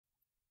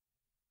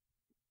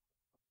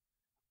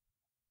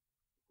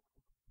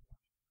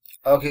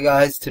Okay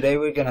guys, today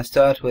we're gonna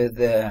start with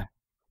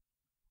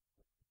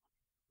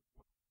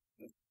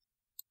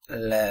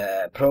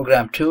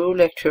program 2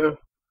 lecture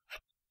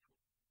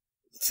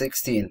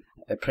 16,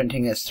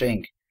 printing a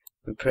string.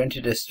 We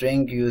printed a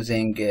string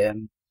using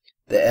the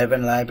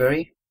Irvine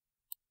library,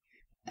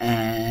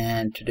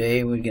 and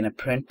today we're gonna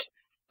print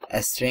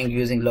a string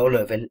using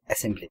low-level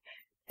assembly.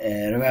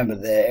 Remember,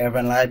 the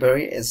Irvine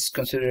library is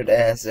considered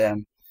as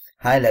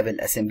high-level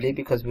assembly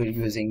because we're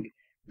using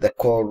the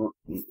call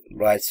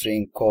write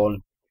string, call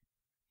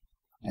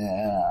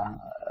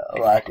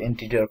write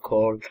integer,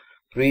 call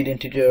read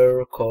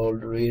integer, call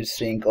read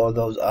string. All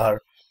those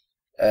are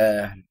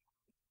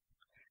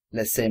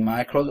let's say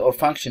macros or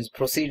functions.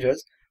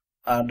 Procedures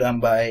are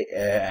done by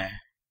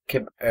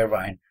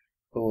Irvine,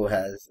 who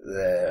has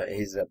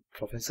he's a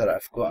professor.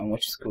 I've forgotten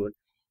which school,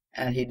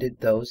 and he did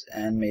those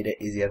and made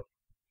it easier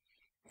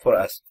for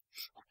us.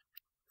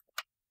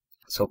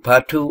 So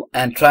part 2,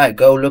 and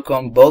go look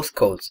on both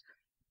codes,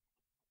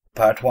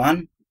 part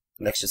 1,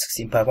 lecture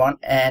 16 part 1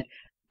 and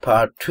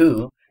part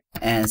 2,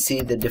 and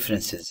see the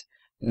differences.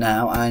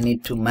 Now I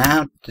need to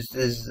mount, this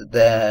is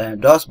the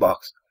DOS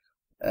box,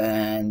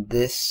 and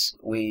this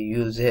we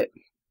use it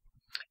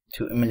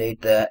to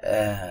emulate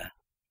the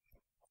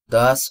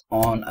DOS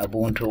on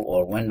Ubuntu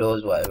or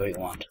Windows, whatever you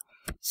want.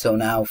 So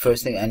now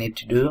first thing I need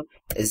to do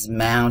is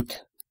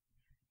mount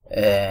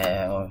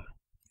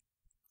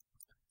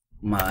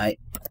my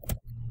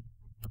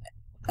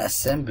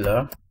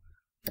assembler,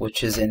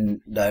 which is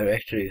in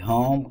directory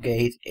home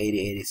gate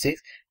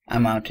 8086. I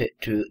mount it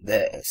to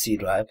the C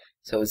drive,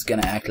 so it's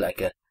gonna act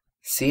like a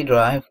C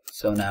drive.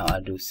 So now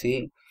I'll do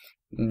C.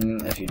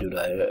 If you do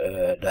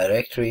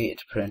directory,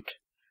 it print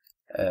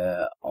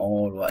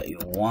all what you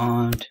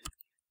want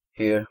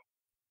here,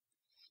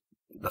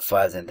 the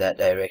files in that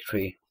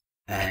directory.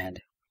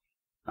 And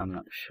I'm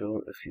not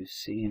sure if you've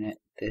seen it.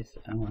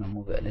 I want to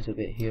move it a little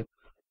bit here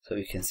so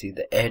you can see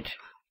the edge.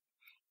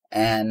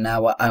 And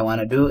now what I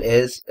want to do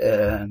is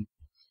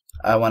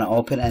I want to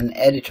open an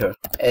edit,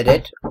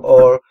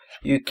 or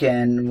you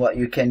can, what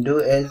you can do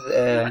is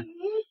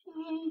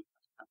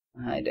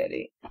hi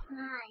daddy.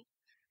 Hi.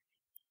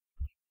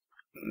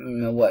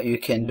 What you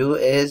can do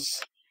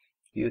is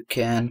you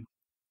can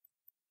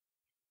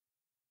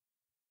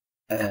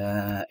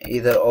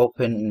either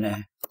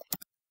open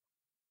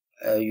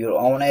your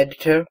own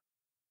editor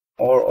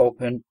or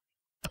open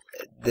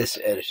this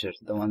editor,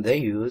 the one they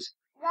use,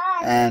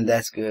 and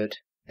that's good.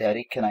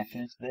 Daddy, can I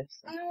finish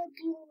this? I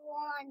do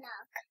wanna.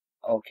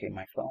 Okay,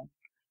 my phone.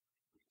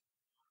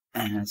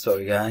 And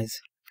sorry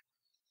guys.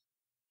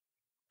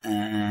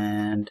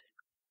 And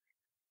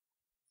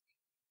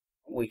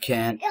we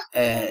can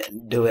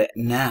do it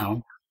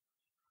now,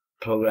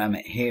 program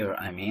it here,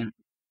 I mean.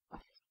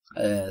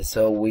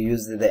 So we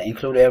use the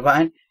include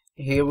Irvine.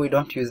 Here we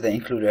don't use the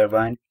include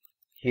Irvine.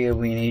 Here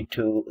we need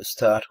to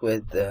start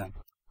with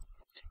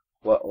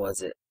what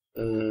was it?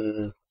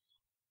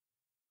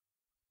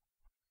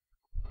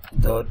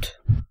 Dot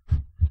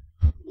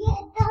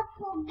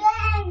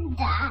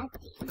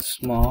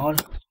small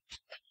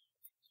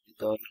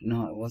dot,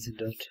 no, it wasn't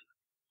dot.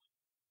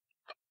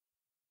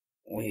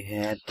 We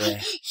had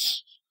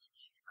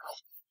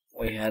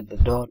the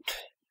dot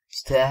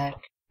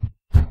stack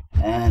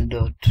and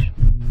dot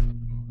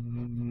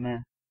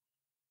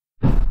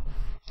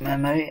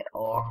memory,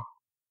 or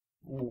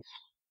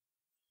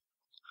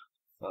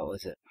what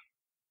was it?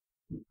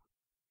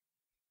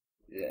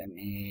 Let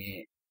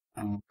me,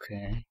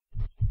 okay.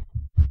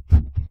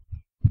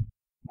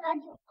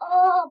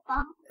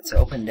 It's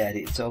open,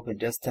 daddy, it's open,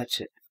 just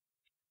touch it.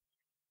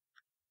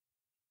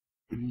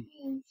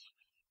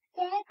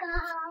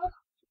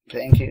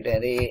 Thank you,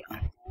 daddy.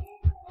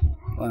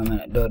 1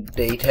 minute. Dot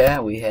data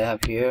we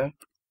have here,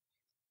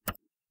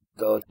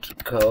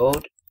 dot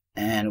code,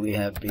 and we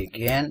have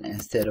begin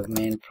instead of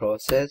main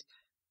process.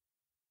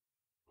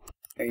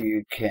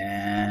 You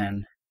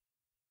can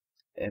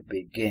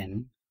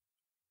begin,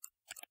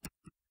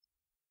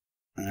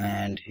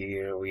 and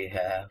here we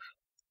have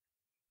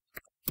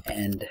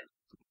end.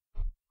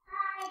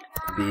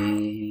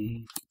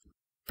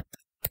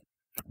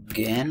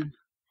 Begin,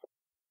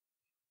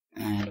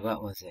 and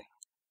what was it?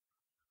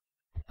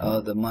 Oh,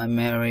 the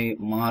memory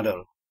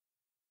model.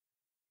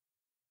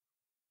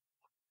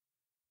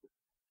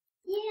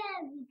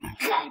 Yeah,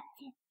 we got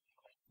it.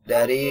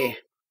 Daddy,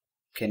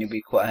 can you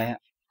be quiet?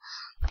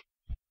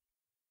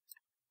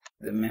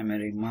 The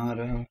memory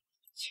model.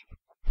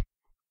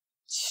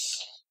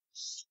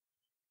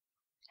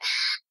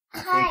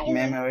 I think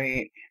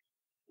memory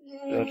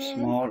dot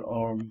small,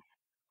 or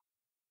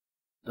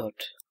dot,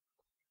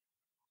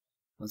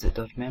 was it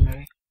dot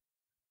memory?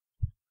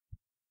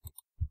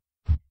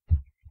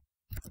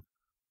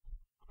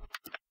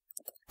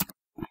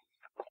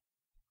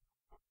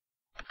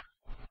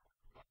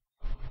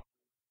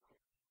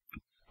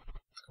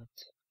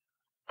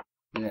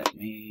 Let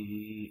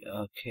me,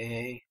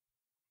 okay,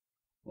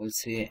 we'll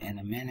see it in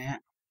a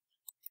minute.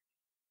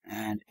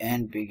 And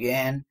end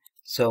begin.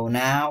 So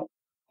now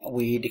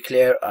we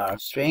declare our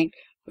string.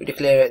 We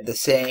declare it the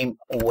same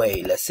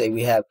way. Let's say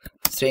we have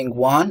string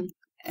 1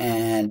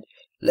 and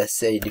let's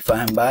say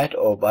define byte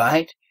or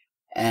byte,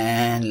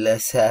 and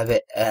let's have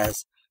it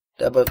as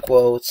double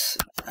quotes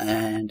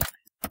and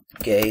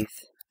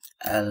Gaith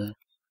Al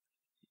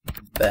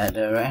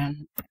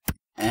Badran,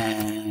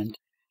 and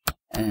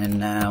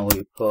now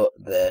we put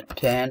the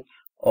 10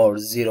 or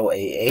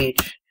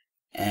 0AH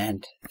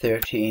and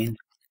 13,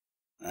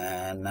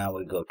 and now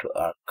we go to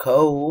our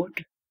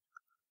code.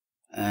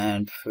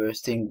 And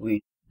first thing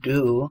we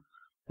do,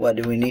 what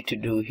do we need to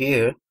do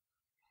here?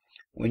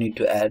 We need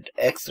to add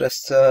extra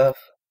stuff,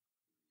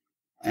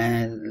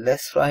 and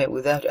let's try it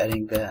without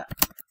adding that.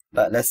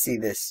 But let's see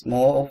this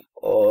move,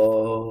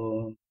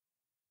 or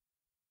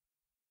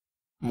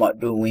what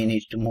do we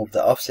need to move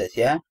the offset?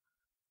 Yeah,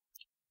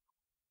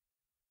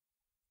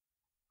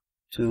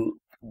 to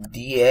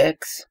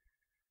DX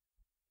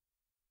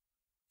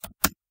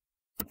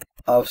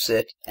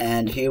offset,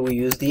 and here we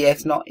use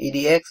DX, not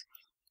EDX,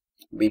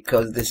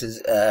 because this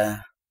is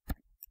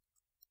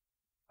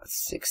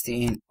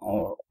 16,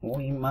 or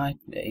we might,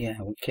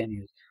 yeah, we can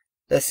use.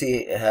 Let's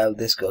see how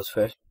this goes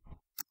first.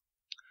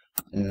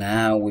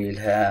 Now we'll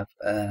have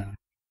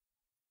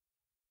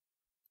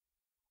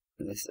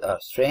this is our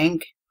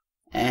string,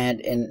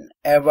 and in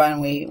Irvine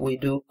we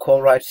do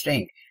call write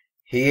string.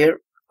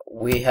 Here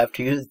we have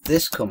to use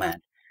this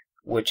command,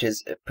 which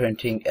is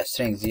printing a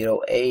string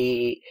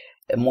 0a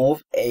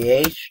move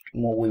ah,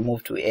 we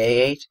move to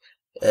ah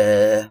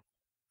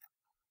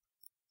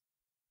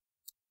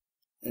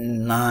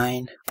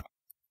 9h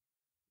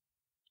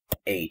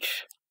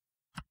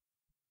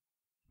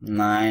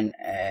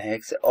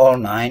 9x or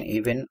 9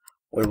 even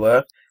will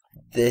work.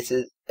 This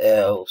is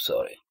oh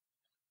sorry,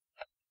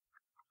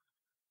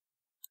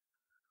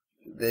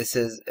 this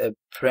is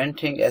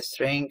printing a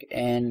string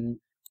in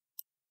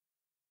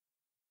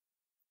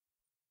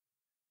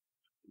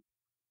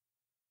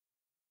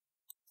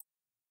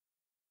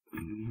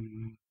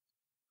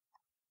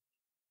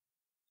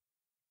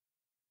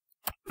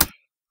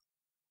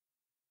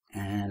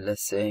and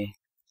let's say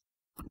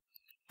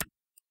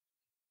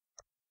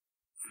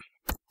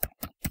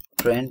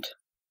print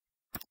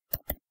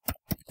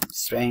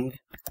string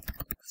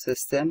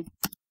system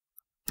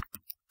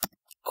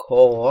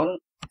call,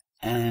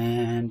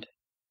 and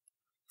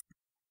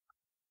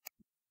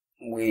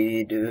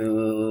we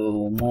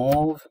do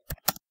move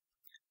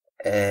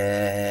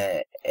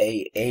ah,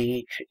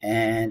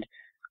 and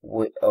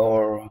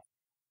or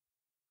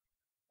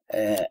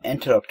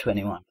interrupt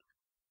 21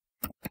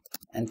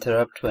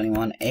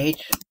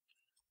 h,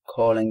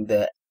 calling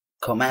the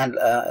command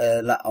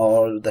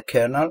or the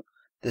kernel.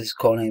 This is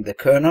calling the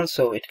kernel,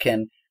 so it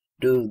can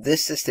do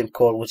this system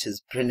call, which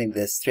is printing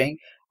the string,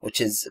 which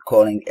is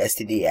calling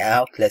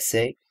stdout, let's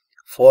say,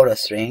 for a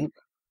string.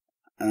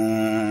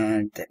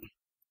 And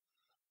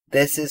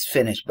this is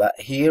finished, but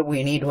here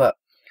we need what?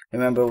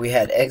 Remember, we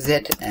had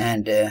exit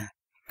and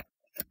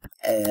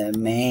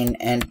main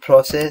end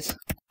process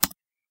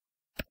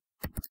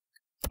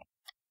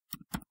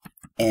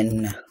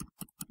in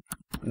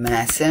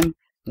MASM.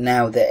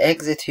 Now the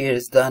exit here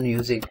is done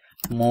using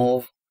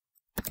move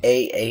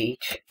ah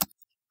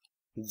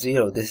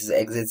 0. This is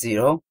exit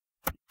 0.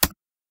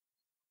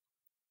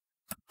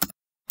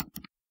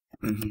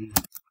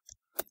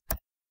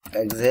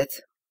 Exit,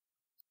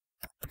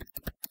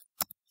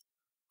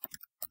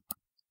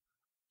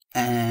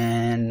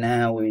 and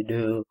now we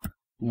do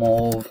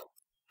move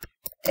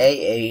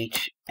ah,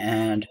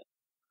 and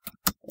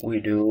we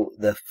do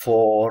the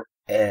 4ch,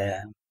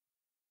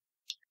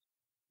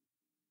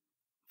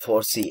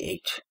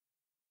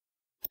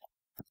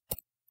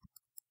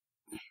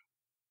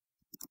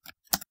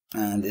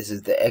 and this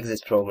is the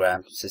exit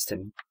program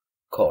system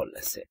call,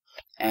 let's say.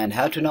 And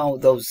how to know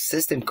those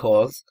system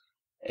calls?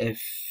 If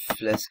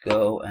let's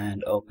go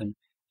and open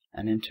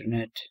an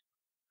internet.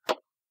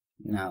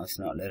 Now it's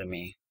not letting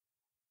me.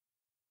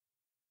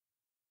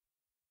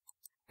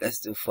 Let's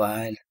do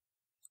file,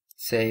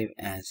 save,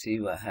 and see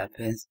what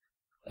happens.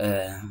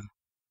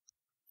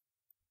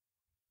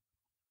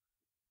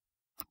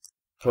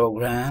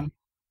 Program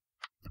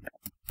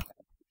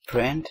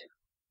print,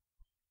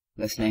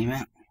 let's name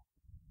it.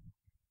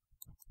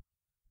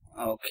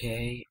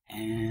 Okay,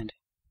 and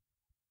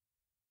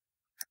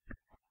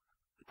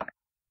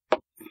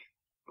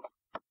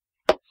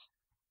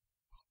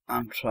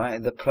I'm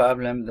trying. The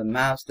problem, the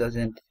mouse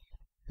doesn't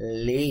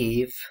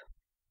leave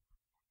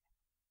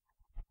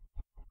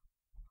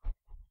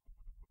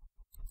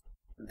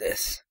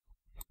this.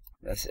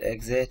 Let's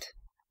exit.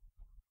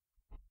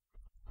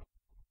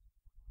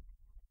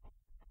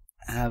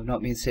 I have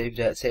not been saved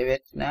yet. Save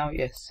it now.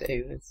 Yes,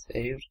 save it.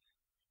 Saved.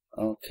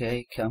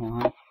 Okay, come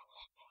on.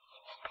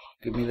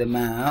 Give me the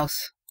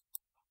mouse.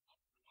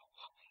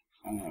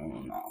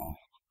 Oh no.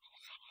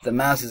 The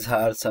mouse is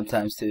hard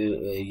sometimes to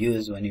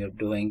use when you're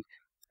doing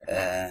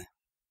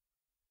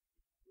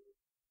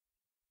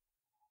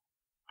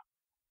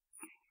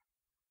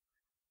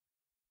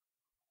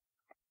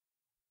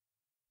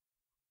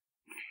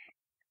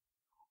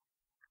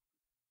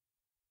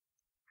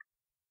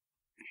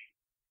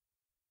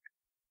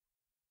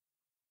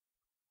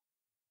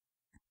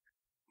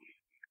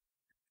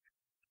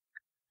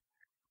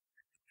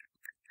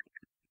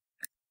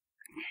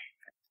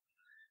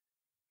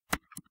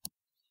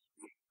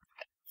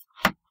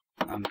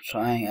I'm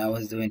trying. I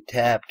was doing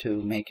tab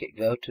to make it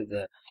go to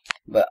the,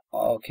 but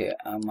okay,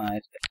 I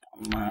might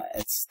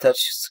it's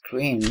touch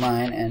screen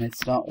mine and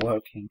it's not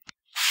working.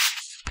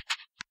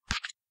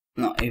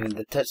 Not even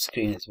the touch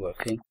screen is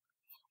working.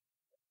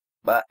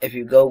 But if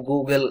you go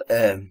Google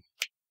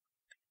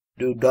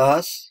do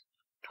DOS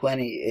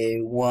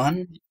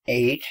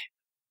 21H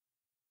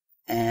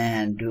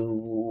and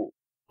do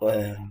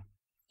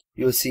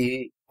you'll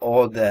see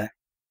all the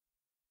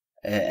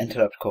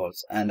interrupt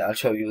calls, and I'll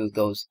show you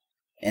those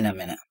in a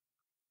minute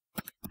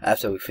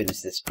after we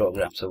finish this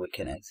program so we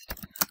can exit.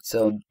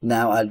 So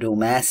now I'll do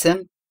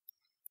MASM,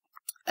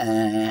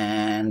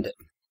 and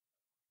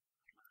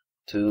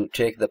to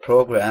check the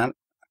program,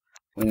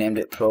 we named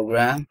it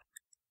program.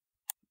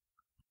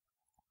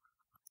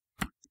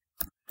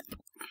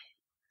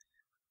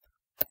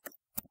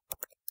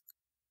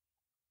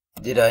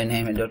 Did I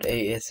name it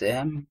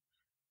 .asm?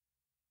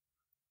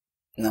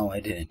 No, I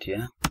didn't,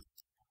 yeah.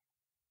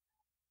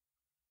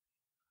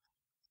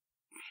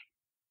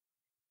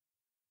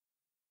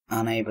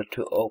 Unable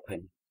to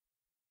open.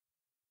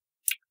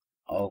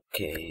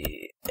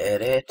 Okay,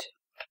 edit.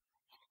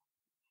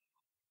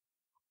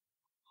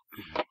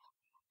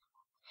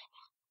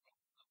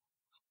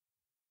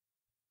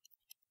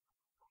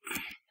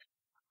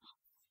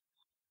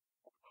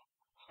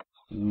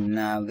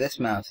 Now this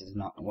mouse is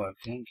not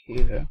working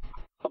here.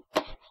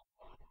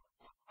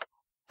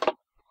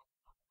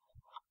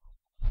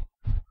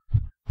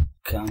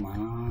 Come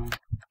on.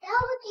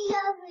 That was the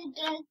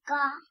other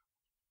guy.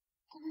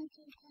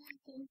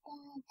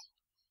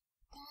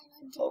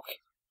 Okay.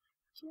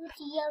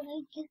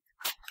 The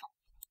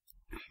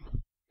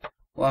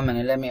 1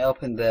 minute, let me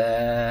open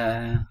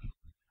the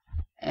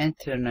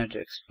Internet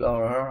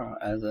Explorer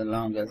as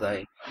long as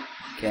I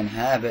can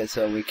have it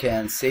so we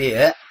can see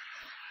it.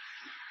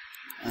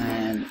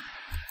 And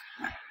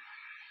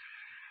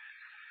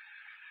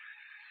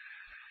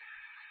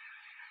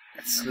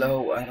it's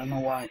slow, I don't know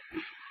why.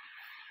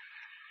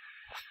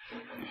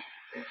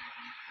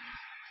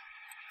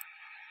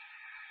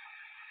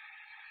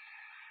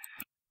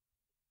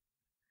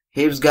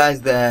 Here's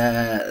guys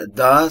the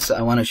DOS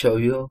I want to show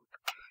you,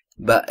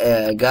 but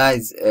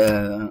guys,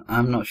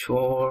 I'm not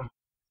sure.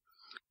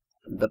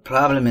 The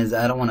problem is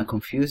I don't want to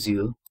confuse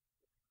you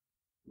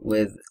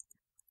with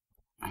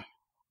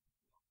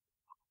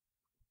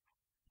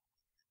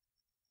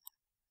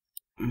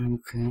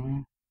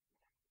okay,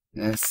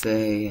 let's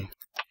say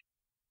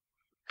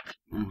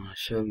I'll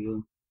show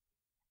you.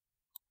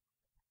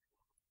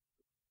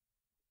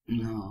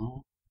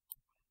 No,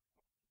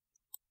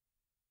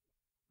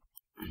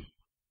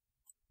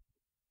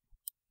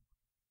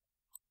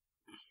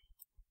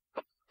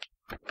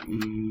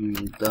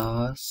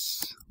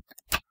 DOS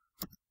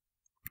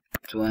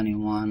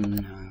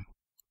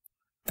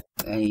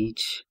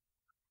 21H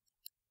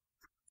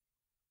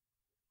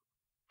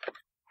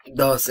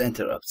DOS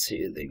interrupts.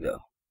 Here they go.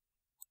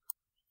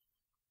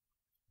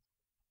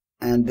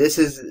 And this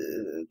is,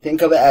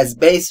 think of it as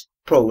base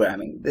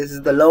programming. This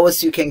is the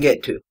lowest you can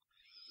get to.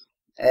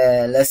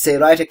 Let's say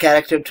write a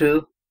character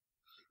to,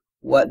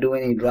 what do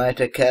we need? Write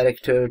a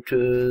character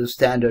to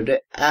standard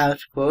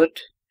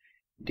output,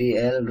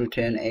 DL,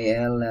 return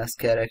AL, last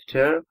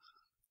character,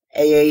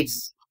 AH,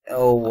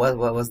 oh, what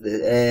was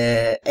this?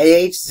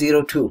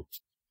 AH02.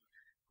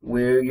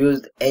 We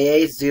used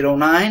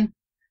AH09,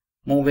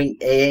 moving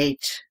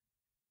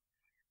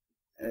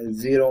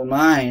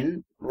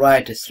AH09,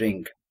 write a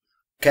string.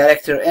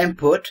 Character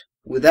input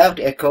without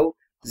echo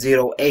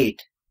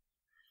 08.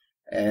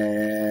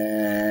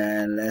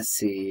 Let's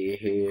see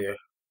here.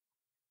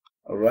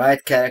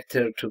 Write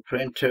character to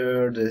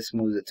printer. This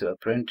moves it to a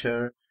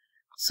printer.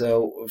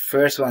 So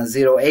first one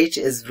 0H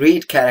is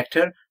read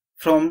character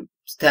from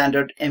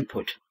standard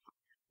input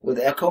with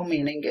echo,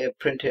 meaning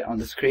print it on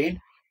the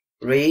screen.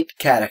 Read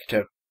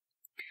character.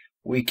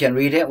 We can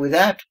read it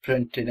without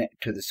printing it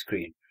to the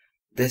screen.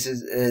 This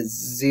is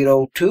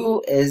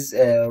 02 is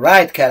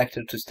write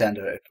character to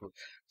standard input.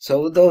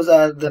 So those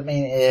are the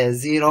main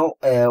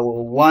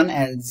 1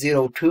 and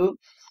 02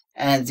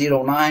 and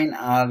 09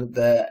 are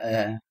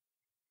the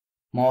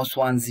most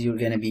ones you're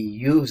going to be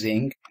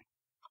using.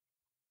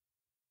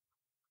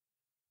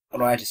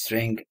 Write a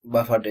string,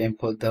 buffered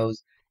input,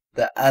 those.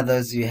 The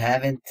others you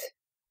haven't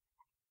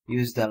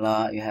used a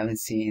lot, you haven't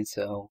seen,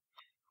 so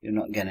you're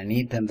not going to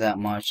need them that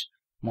much.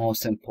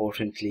 Most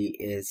importantly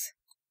is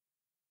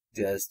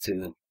just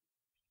to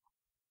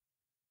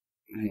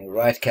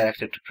write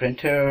character to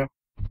printer,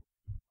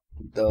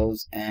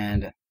 those,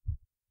 and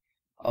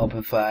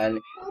open file,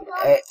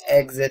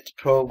 exit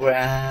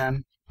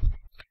program.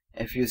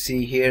 If you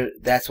see here,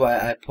 that's why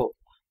I put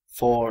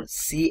for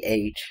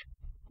CH.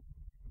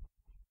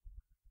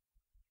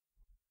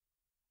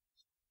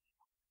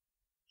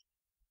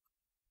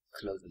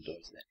 Close the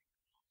doors then.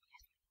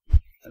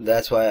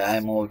 That's why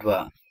I moved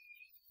I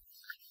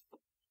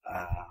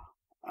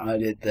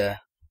did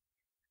the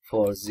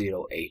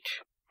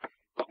 40H.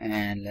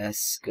 And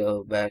let's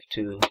go back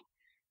to,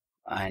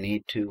 I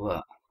need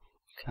to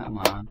come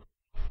on.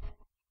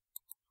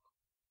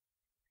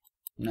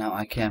 Now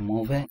I can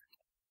move it.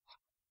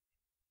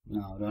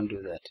 No, don't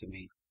do that to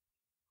me.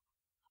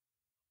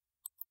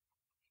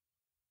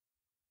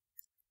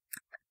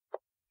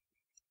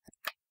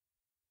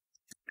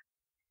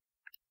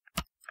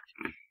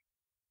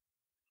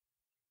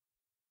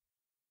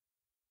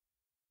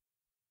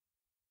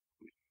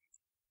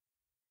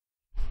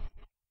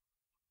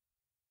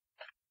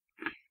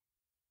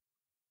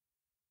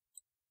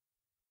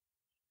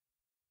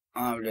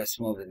 I'll just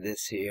move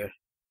this here.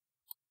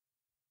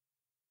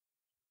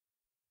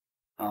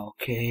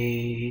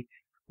 Okay,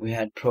 we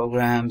had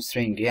program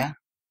string, yeah?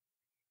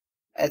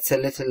 It's a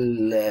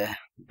little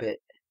bit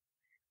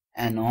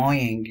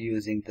annoying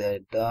using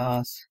the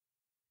DOS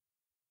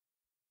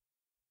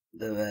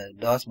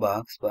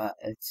box, but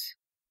it's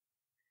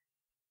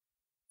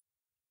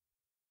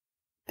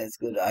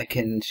good. I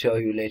can show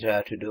you later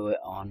how to do it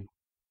on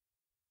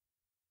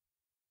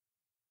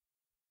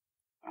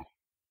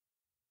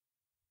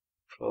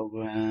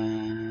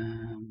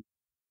program.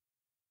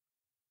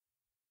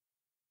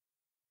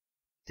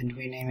 Didn't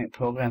we name it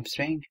program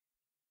string?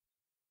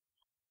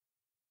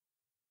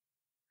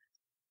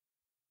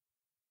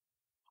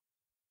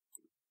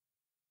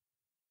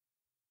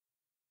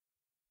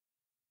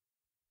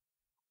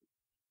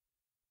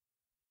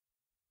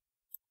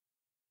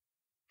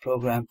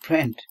 Program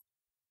print.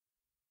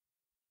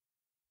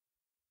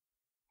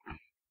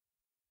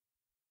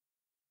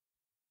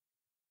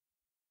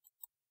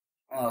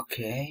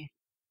 Okay.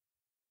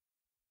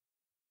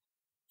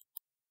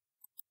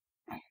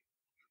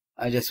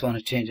 I just want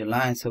to change a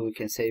line so we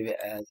can save it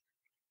as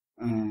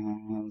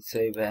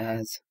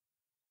 .asm.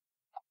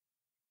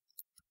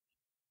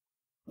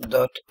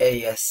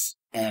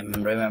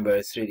 Remember,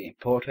 it's really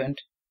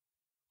important.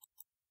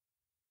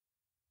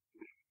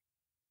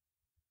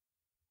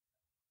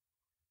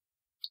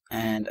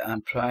 And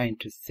I'm trying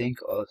to think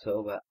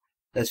also, but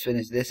let's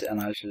finish this and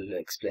I shall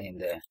explain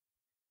the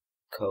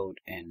code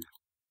in.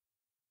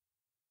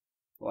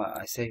 Well,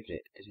 I saved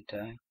it, didn't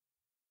I?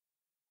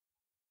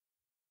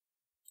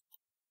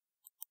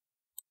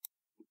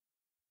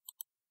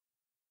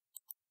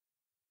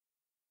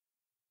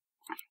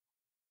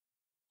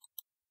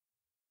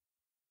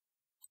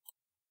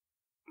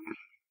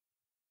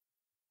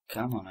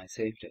 Come on, I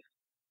saved it.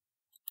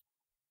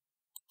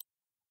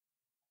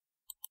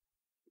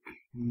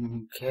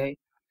 Okay,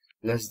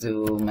 let's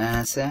do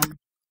MASM.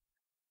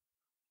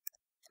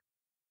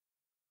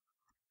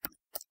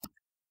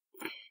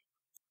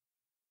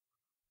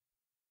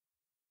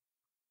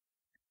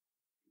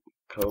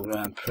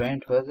 Program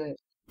print, was it?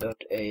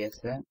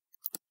 .asm.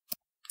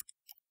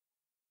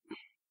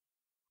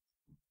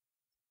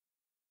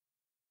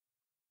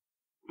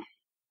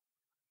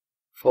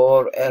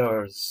 4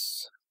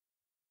 errors.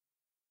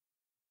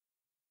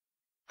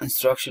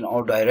 Instruction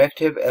or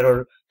directive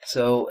error.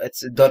 So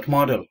it's a dot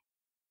model.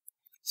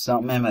 It's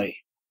not memory.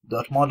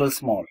 Dot model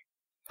small.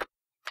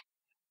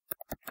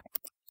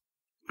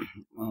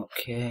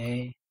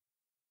 Okay.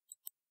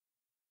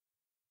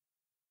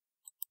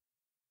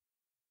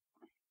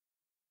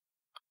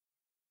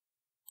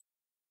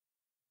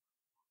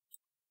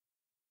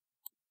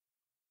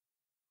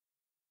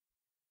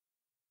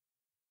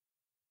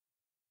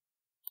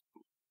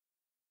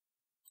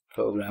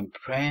 Program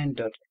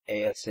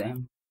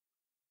print.asm.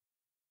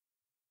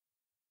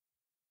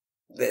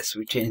 This,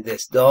 we change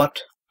this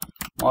dot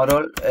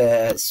model.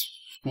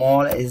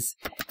 Small is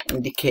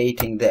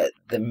indicating that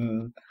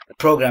the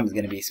program is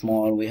going to be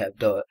small. We have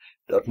dot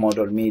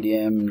model,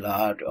 medium,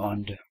 large,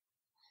 and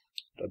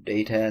dot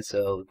data.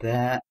 So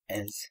that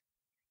is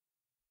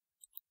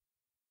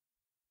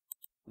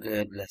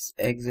good. Let's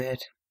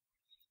exit.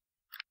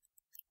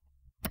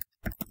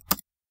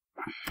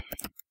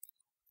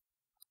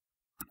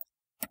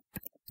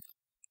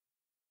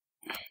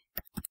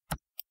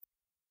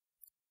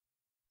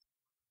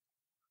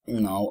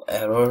 No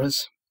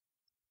errors.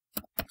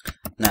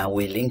 Now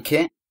we link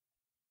it.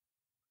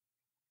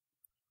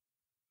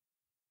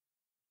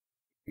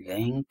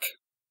 Link.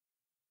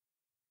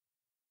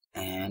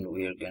 And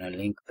we're gonna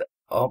link the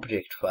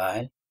object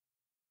file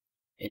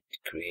it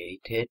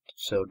created.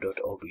 So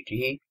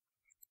 .obj.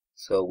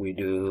 So we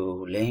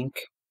do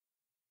link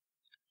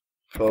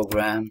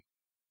program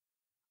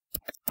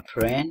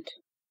print.obj.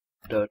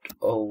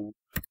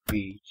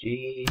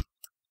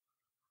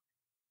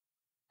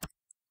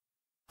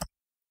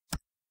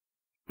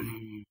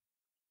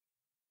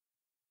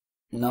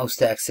 No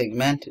stack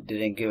segment, it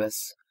didn't give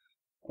us.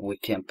 We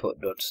can put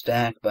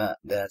 .stack, but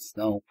that's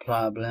no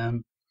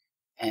problem.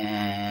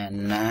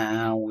 And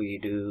now we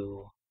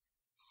do,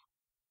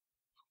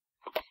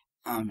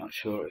 I'm not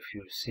sure if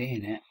you're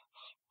seeing it.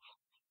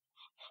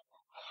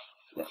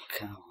 But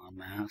come on,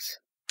 mouse.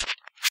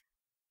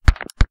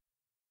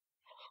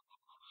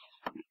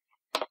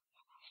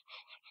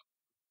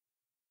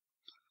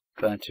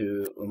 Trying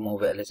to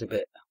remove it a little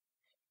bit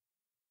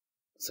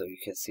so you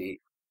can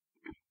see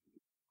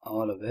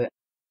all of it.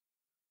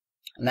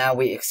 Now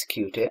we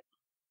execute it.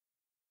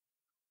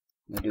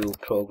 We do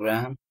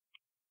program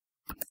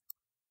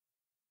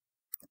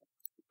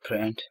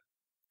print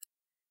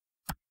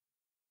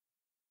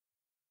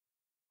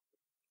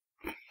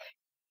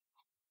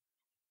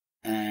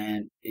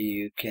and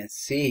you can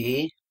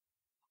see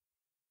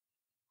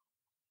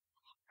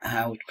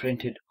how it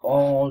printed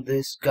all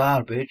this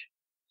garbage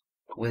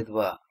with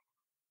what?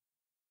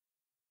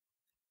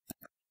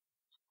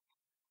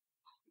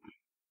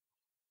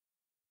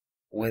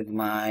 With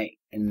my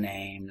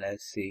name.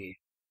 Let's see.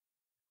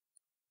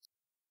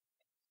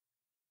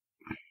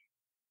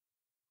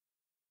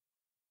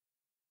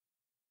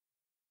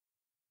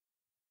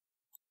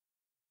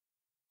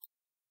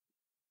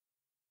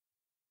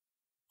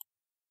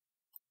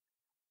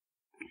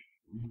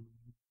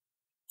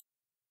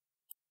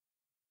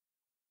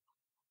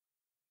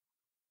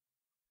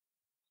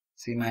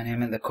 See my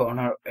name in the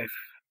corner. If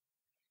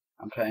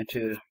I'm trying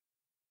to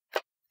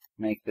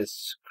make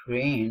this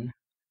screen,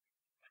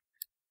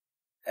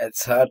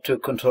 it's hard to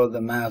control the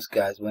mouse,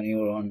 guys, when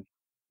you're on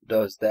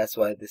those. That's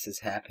why this is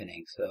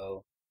happening.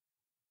 So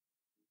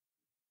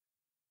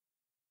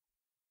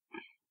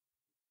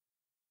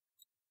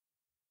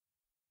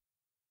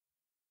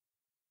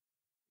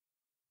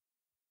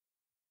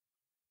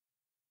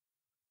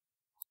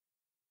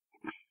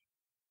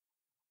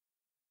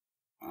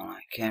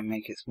I can't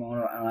make it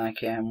smaller, and I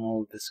can't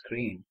move the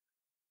screen.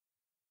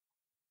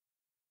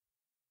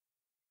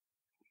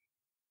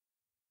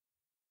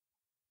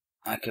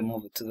 I can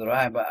move it to the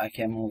right, but I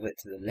can't move it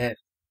to the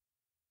left.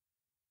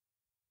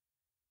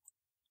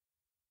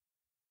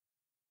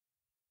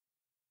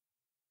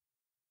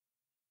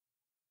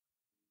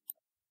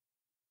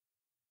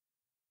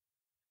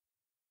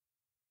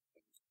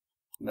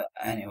 But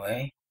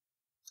anyway,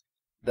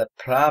 the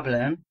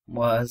problem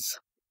was,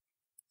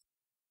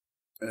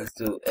 let's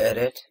do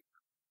edit.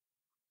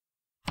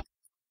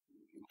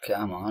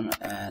 Come on,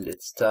 and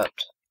it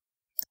stopped.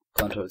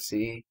 Control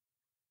C.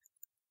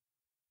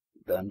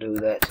 Don't do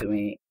that to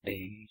me.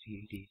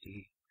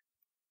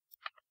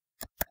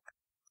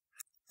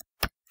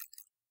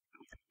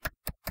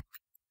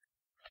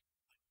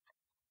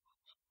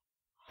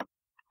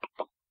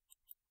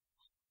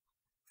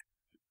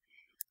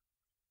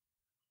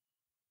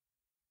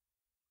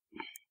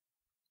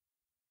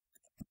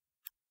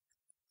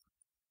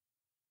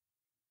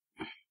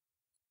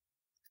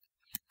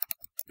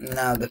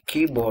 Now the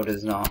keyboard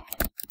is not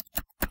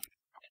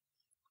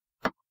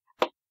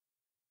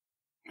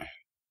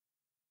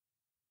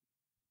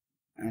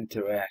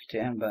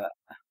interacting, but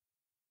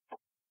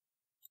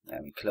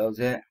let me close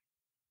it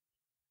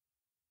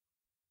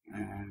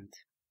and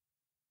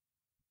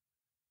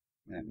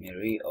let me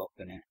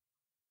reopen it.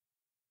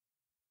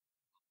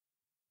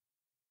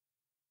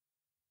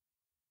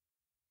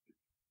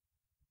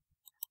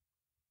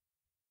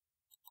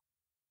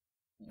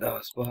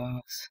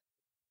 DOSBox.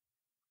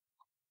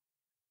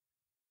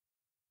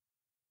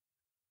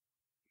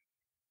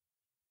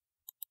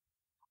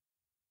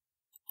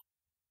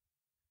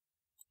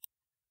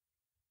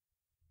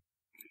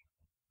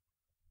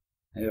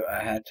 Here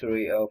I had to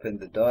reopen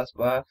the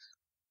DOSBox,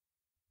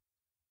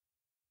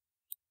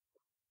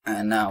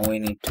 and now we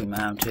need to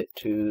mount it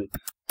to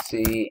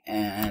C,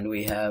 and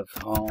we have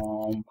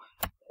home,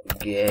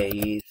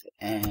 gate,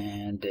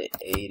 and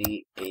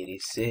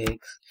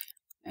 8086,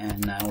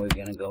 and now we're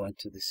gonna go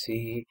into the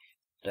C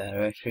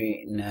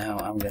directory. Now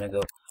I'm gonna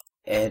go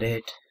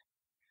edit,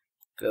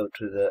 go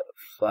to the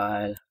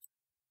file,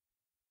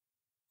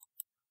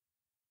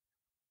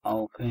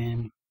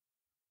 open,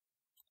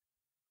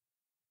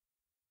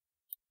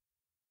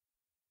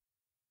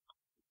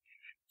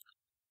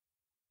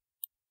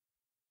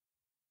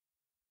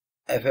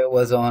 if it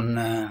was on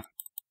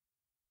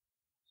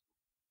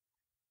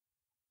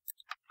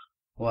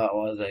what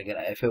was I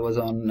gonna, if it was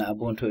on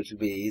Ubuntu, it would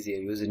be easier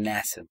using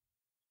MASM.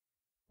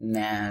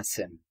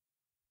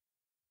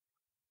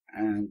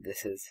 And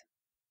this is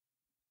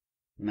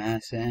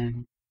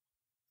MASM.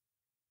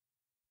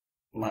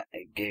 But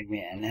it gave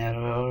me an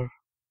error.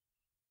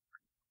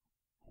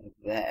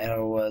 The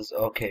error was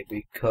okay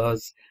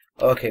because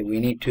we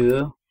need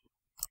to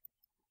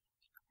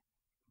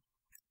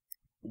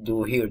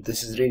do here.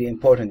 This is really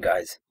important,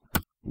 guys.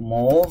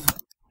 Move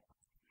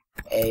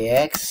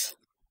AX,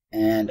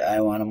 and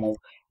I want to move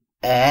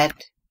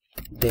add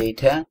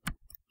data,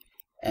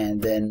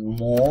 and then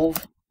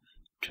move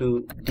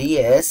to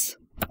DS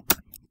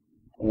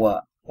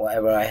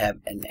whatever I have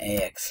in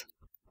AX.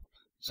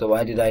 So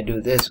why did I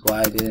do this?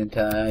 Why didn't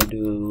I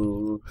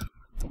do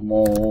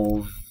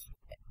move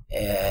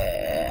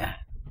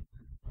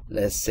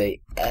let's say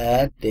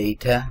add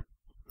data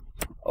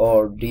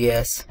or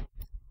DS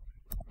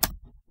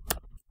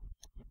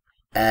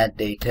add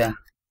data.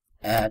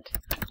 Add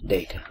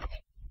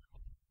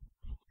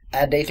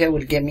data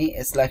will give me,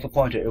 it's like a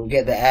pointer, it will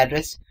get the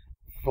address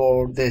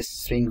for this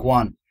string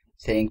 1,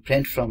 saying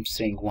print from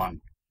string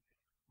 1,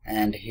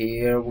 and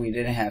here we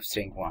didn't have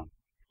string 1,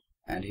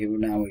 and here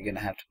now we're gonna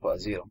have to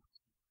put 0.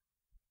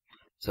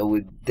 So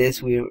with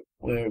this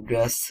we're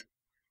just,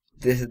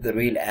 this is the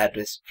real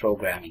address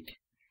programming.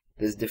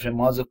 There's different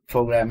modes of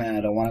programming.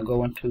 I don't want to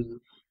go into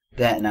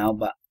that now,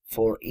 but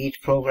for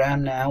each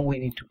program now we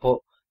need to put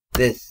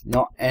this,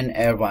 not in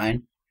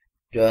Irvine,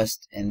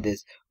 just in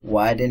this.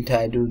 Why didn't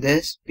I do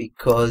this?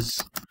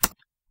 Because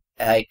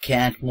I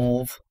can't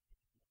move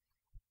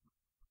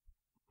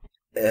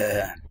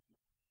to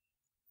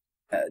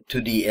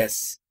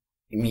DS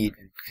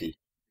immediately.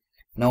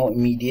 No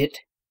immediate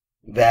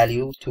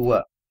value to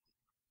what?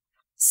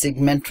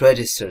 Segment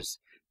registers.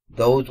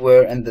 Those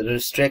were in the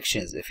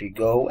restrictions. If you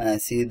go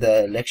and see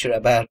the lecture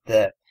about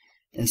the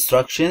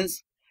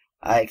instructions,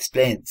 I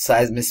explained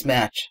size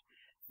mismatch,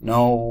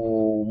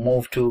 no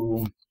move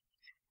to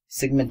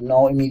segment,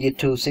 no immediate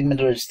to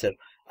segment register.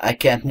 I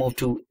can't move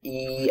to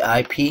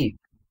EIP.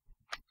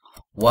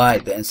 Why?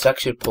 The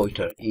instruction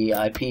pointer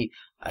EIP,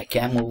 I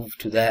can't move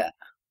to that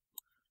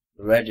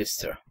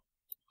register.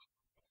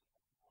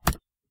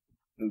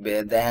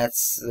 But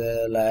that's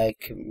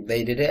like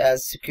they did it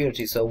as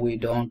security, so we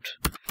don't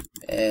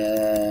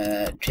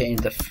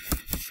change the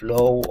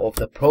flow of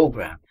the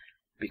program.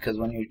 Because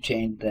when you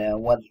change the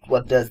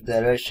what does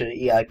the register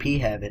EIP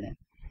have in it?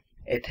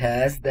 It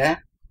has the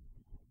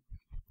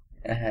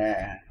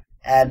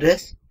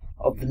address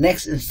of the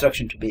next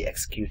instruction to be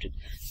executed.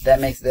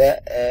 That makes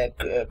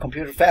the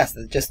computer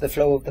faster, just the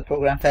flow of the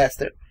program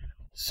faster.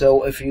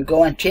 So if you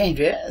go and change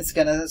it, it's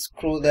gonna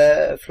screw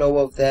the flow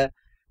of the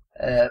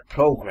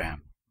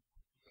program.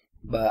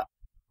 But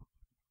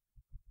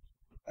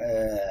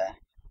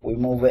we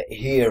move it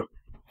here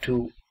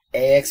to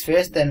AX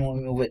first, then we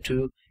move it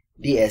to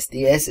DS.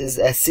 DS is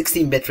a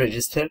 16-bit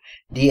register.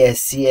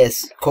 DS,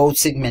 CS, code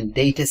segment,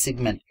 data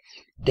segment,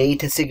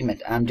 data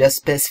segment. I'm just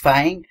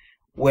specifying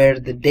where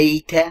the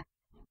data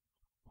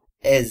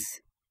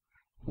is.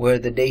 Where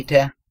the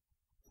data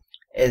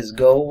is.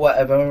 Go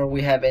whatever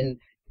we have in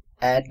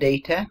add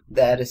data,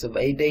 the address of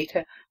a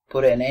data,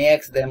 put it in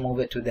AX, then move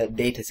it to the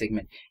data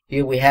segment.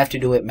 Here we have to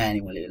do it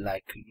manually,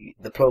 like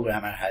the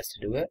programmer has to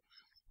do it.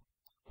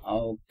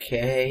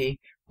 Okay,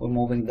 we're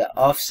moving the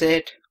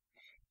offset.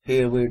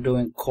 Here we're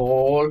doing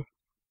call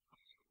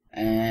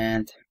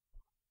and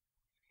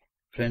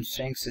print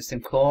string system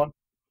call.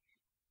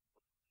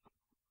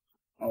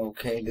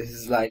 Okay, this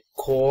is like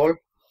call,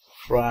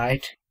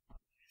 write,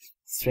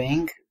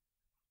 string,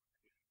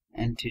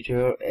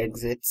 integer,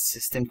 exit,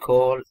 system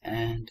call,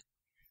 and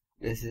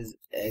this is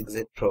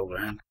exit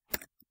program.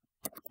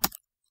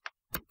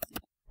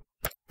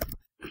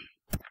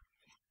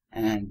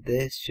 And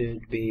this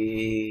should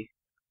be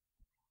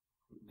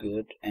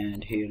good.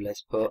 And here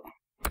let's put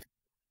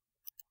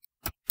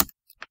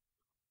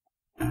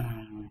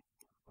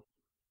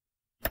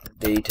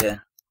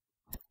data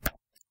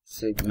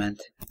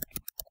segment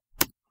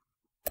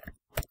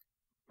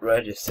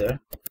register,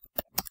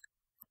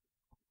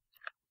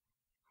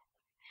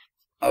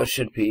 or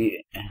should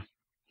be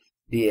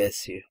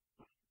DS here.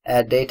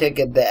 Add data,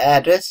 get the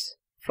address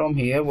from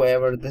here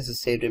wherever this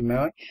is saved in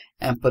memory,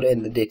 and put it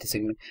in the data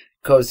segment.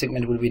 Code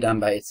segment will be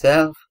done by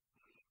itself,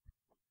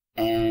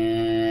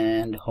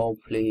 and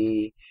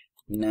hopefully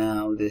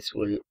now this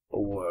will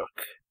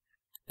work.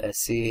 Let's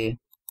see.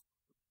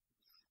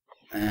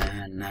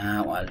 And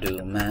now I'll do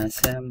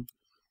MASM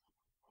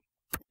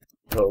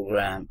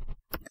program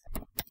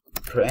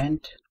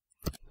print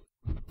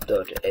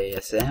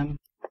 .asm.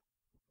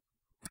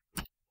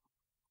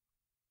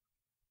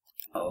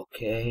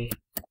 Okay,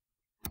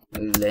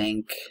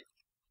 link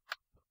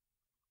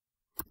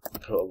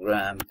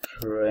program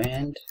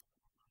print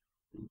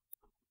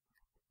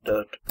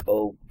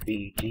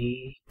 .obj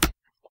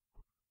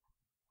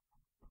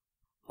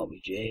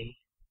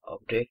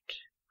object,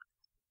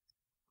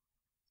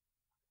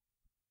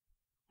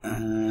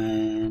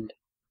 and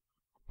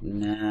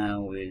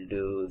now we'll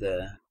do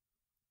the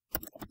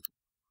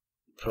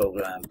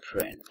program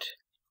print.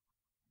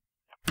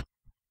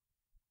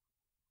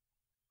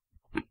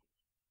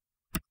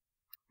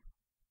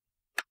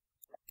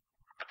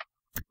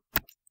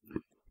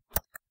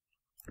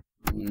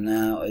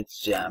 Now it's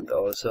jammed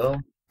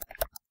also,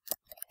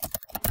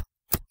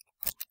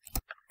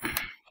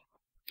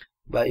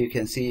 but you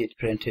can see it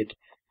printed.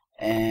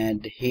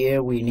 And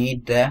here we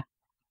need the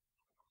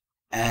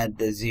add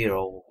the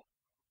zero.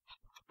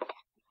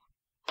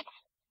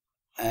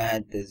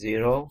 Add the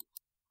zero.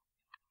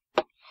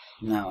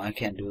 Now I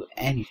can't do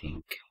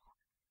anything.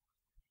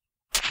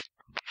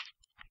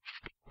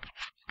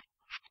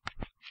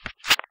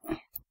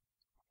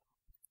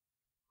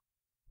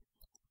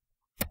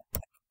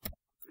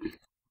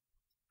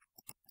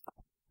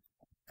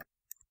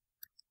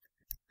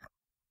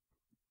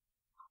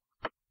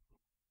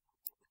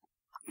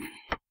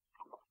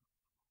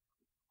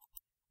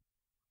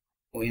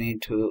 We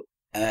need to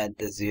add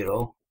the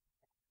zero.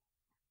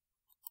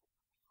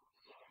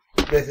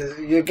 This is,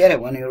 you get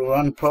it when you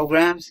run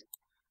programs.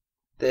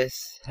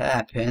 This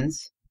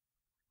happens,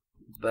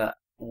 but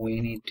we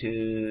need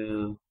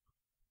to.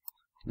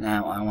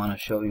 Now I want to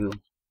show you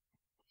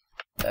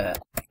a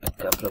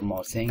couple of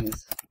more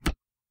things.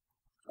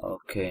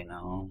 Okay,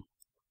 now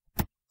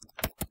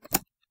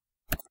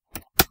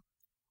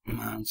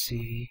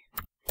C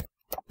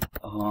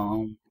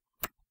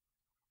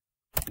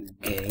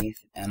gate,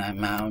 and I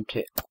mount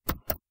it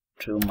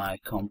to my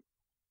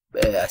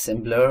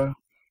assembler,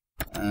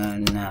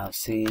 and now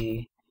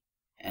C,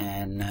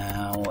 and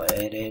now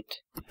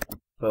edit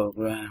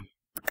program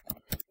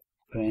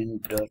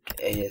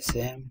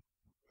print.asm.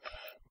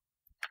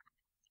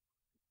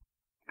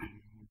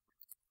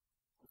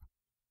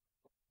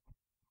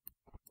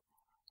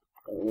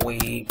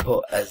 we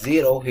put a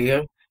 0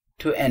 here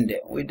to end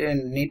it. We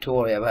didn't need to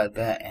worry about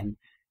that,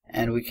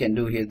 and we can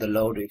do here the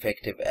load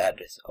effective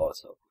address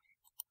also.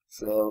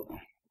 So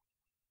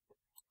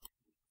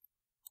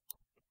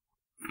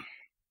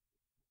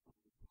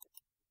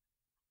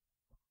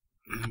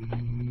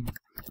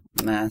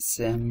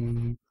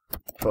MASM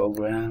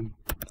program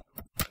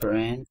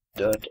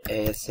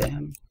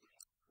print.asm,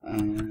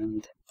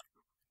 and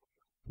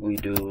we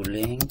do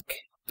link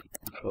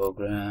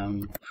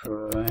program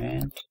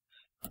print.obj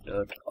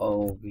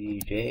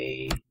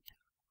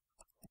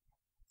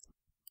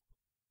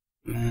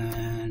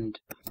and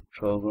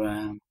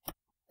program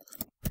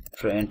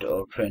print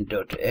or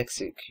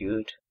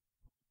print.execute.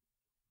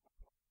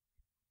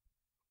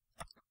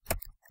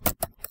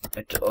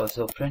 It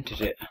also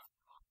printed it.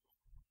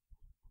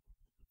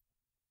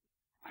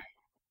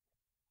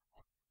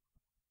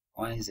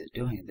 Why is it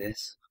doing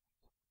this?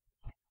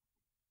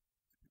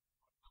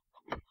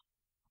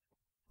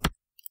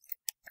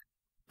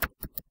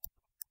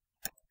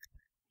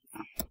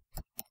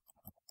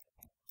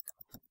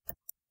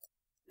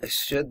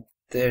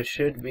 There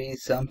should be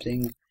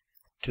something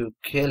to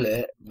kill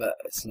it, but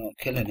it's not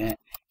killing it.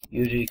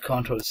 Usually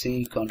Control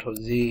C, Control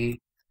Z,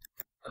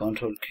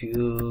 Control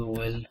Q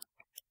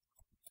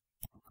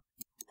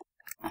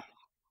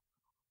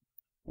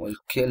will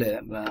kill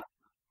it, but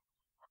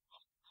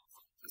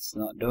it's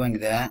not doing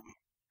that.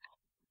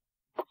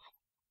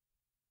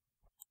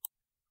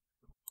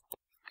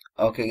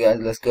 Okay guys,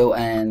 let's go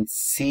and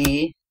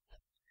see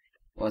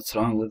what's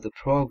wrong with the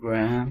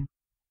program.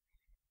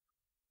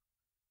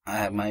 I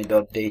have my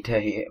 .data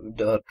here,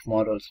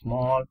 .model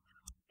small,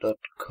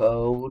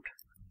 .code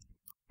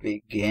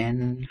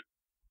begin,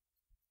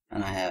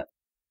 and I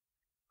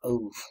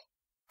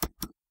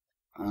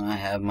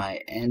have my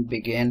end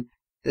begin.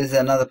 This is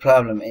another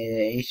problem.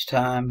 Each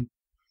time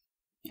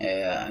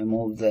I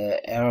move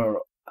the error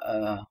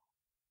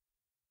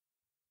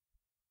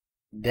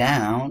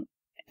down,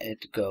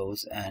 it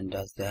goes and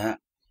does that.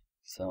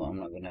 So I'm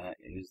not gonna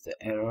use the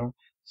error.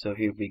 So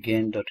here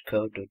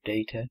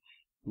begin.code.data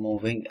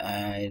moving.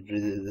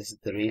 This is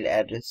the real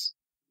address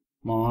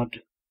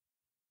mod.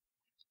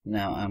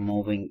 Now I'm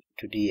moving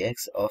to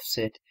DX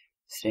offset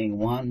string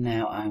 1.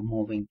 Now I'm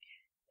moving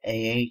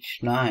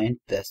AH9,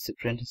 that's the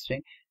printed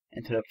string,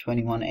 interrupt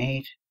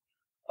 21.8.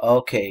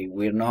 Okay,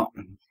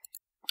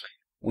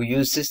 we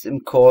use system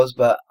calls,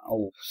 but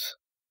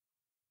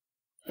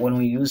when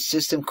we use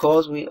system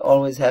calls, we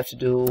always have to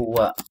do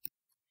what?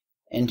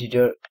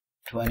 Integer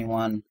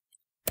 21H.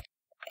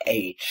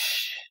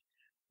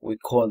 We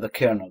call the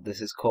kernel.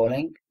 This is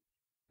calling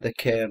the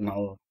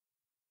kernel,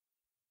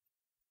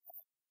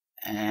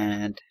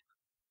 and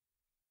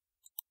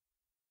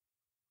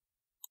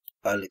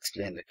I'll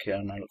explain the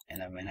kernel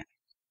in a minute.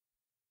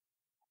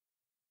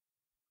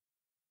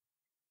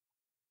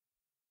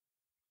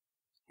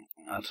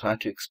 I'll try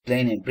to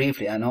explain it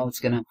briefly. I know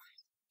it's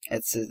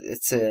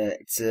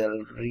a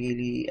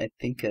really, I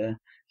think, a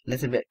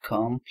little bit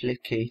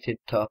complicated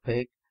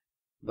topic,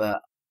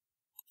 but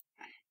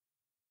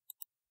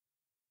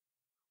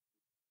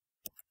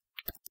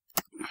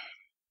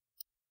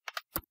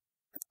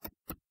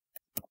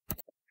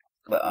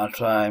I'll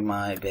try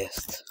my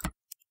best.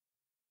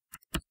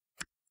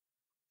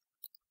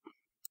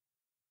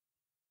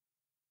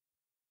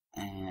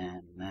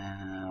 And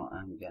now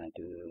I'm gonna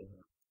do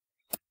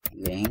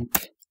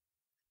link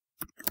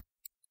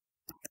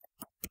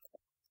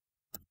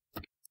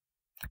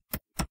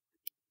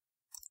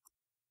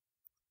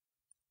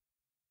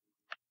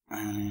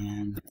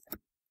and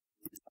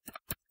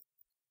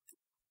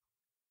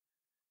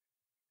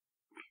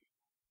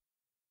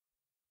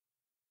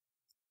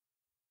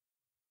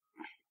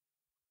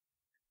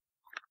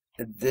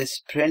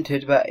this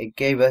printed, but it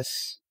gave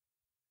us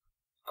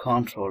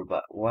control.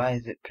 But why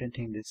is it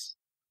printing this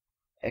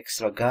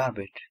extra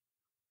garbage?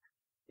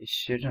 It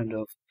shouldn't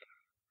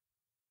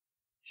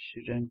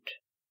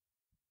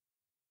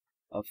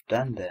have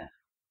done that.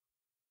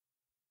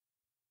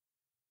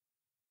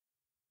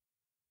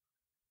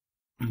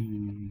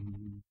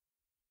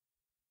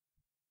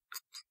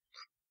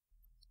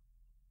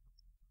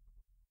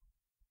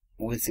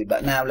 We'll see.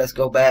 But now let's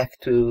go back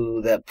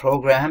to the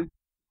program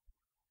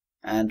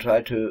and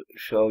try to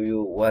show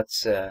you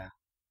what's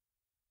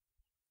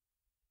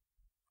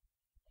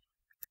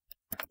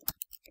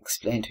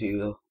explain to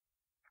you.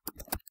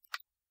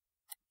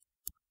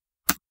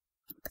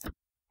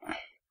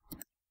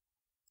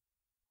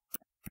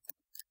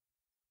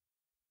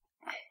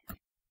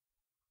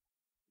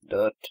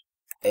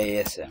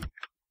 .asm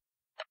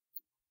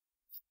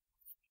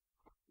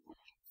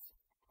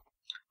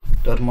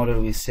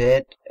 .model. We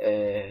said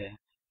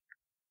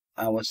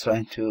I was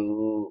trying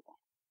to.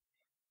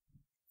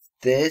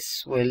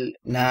 This will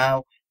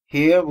now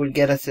here will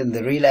get us in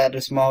the real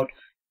address mode.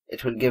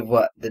 It will give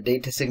what? The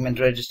data segment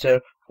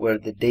register where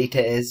the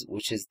data is,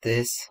 which is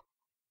this.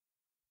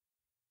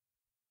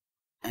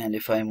 And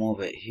if I move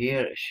it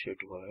here, it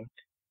should work.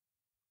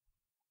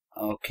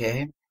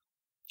 Okay.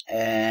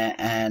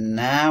 And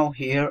now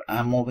here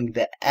I'm moving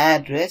the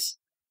address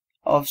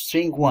of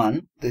string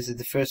 1, this is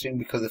the first string,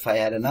 because if I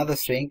had another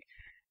string,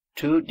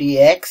 to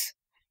dx,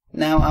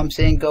 now I'm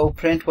saying go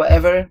print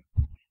whatever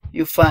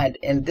you find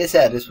in this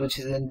address, which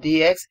is in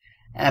dx,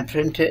 and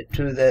print it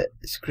to the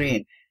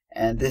screen.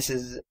 And this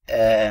is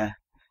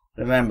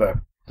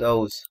remember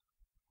those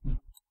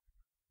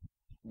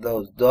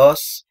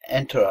DOS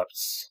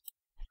interrupts,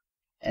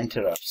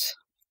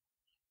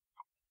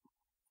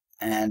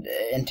 and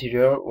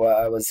integer, well,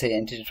 I would say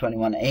integer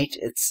 21H,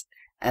 it's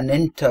an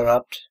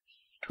interrupt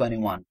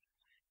 21,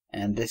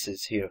 and this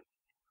is here.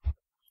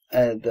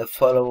 The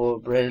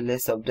following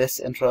list of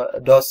this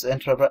DOS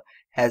interrupt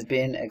has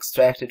been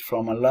extracted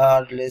from a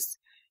large list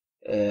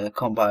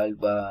compiled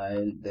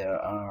by there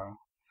are.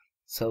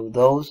 So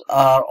those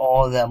are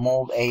all the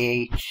move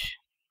AH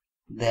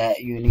that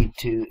you need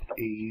to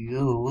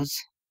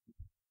use.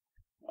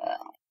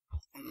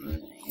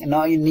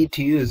 Now you need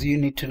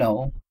to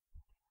know.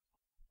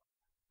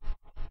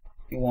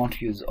 You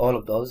won't use all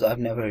of those. I've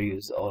never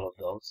used all of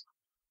those.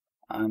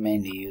 I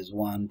mainly use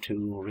 1,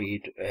 2,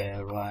 read,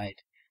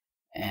 write,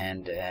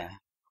 and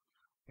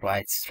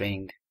write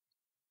string.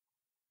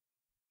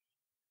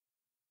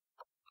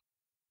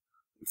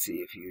 Let's see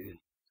if you.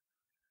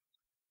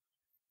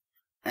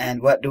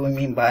 And what do we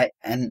mean by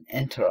an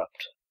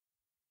interrupt?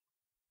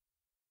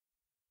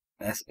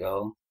 Let's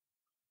go.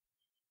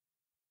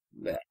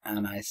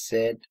 And I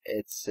said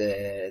it's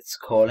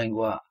calling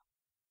what?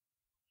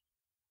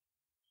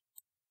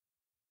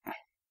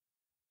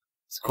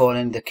 It's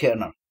calling the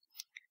kernel.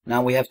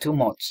 Now we have two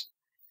modes,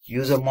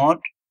 user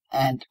mode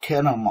and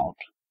kernel mode.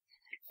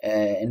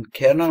 In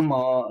kernel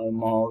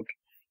mode,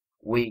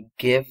 we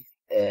give.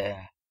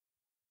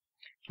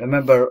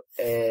 Remember,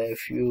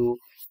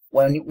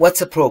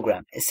 what's a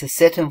program? It's a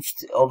set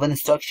of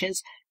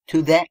instructions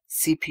to the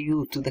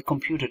CPU, to the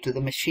computer, to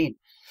the machine.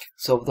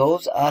 So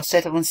those are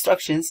set of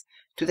instructions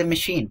to the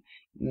machine.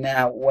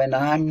 Now, when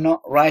I'm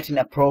not writing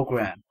a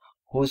program,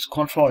 who's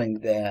controlling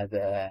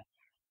the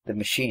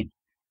machine?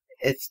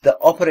 It's the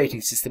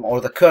operating system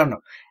or the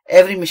kernel.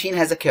 Every machine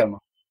has a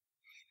kernel.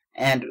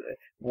 And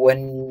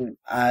when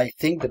I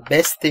think the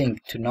best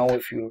thing to know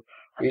if you're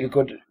really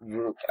good,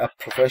 a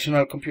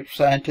professional computer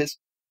scientist,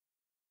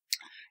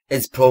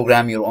 is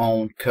program your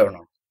own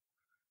kernel.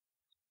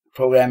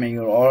 Programming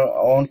your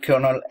own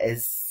kernel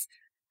is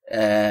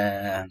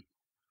a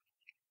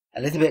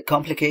little bit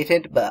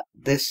complicated, but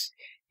this,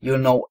 you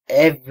know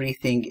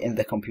everything in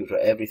the computer,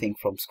 everything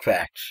from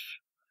scratch.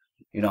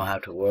 You know how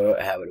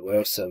it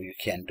works, so you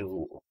can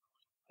do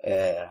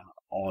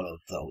all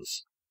of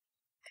those.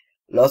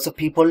 Lots of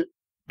people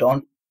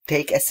don't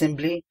take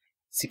assembly,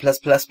 C++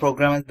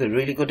 programmers, they're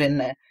really good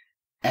in it,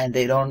 and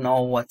they don't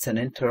know what's an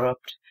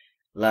interrupt,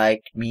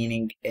 like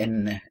meaning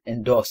in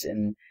DOS,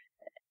 in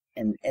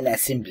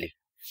assembly.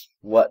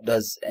 What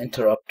does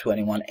interrupt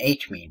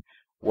 21H mean?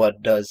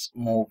 What does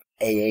move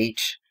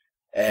AH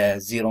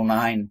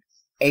 09H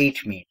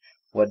mean?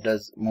 What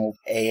does move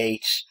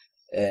AH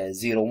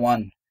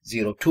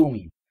 0102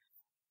 mean?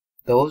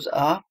 Those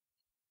are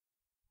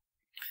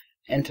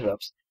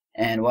interrupts,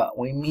 and what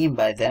we mean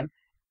by them,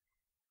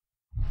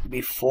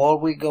 before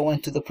we go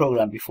into the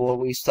program, before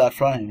we start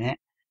running it,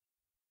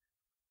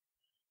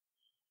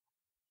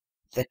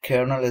 the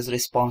kernel is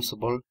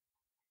responsible,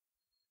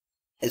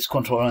 is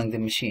controlling the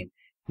machine.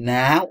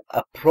 Now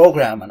a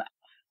programmer,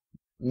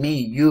 me,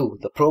 you,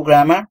 the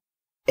programmer,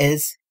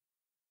 is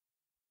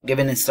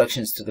giving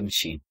instructions to the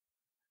machine.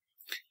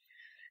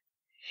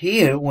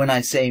 Here, when I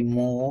say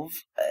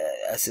move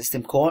a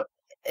system call,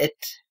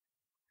 it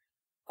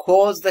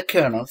calls the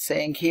kernel,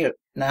 saying here,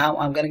 now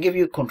I'm going to give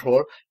you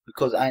control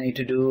because I need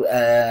to do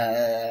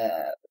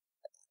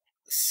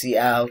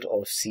cout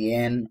or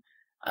cin.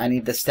 I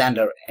need the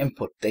standard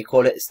input. They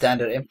call it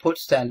standard input,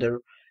 standard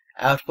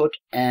output,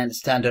 and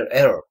standard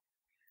error.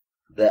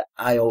 The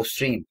IO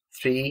stream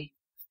 3,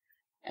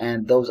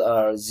 and those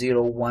are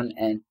 0, 1,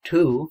 and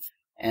 2,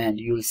 and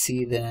you'll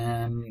see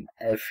them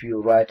if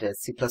you write a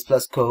C++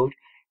 code.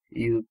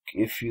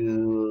 If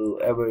you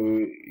ever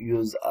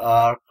use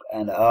arc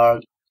and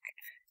arc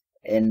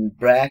in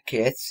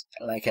brackets,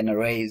 like an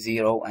array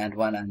 0 and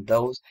 1, and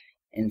those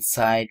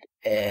inside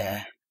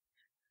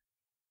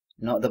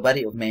not the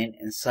body of main,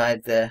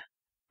 inside the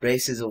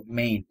braces of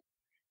main,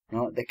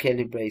 not the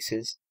curly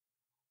braces.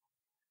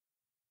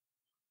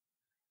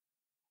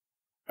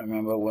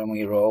 Remember when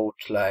we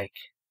wrote, like,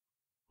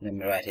 let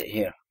me write it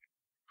here.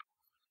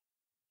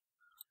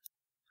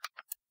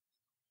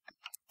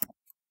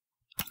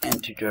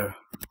 Integer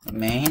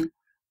main.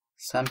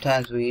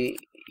 Sometimes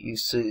you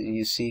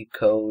see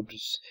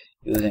codes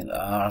using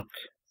arc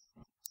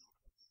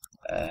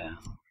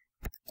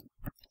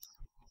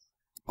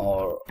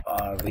or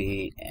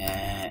RV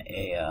and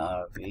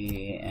ARV,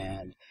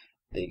 and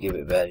they give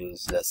it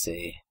values, let's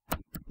say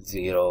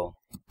 0,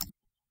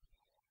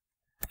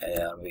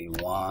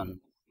 ARV1.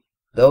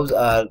 Those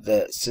are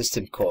the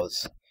system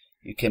calls.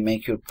 You can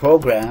make your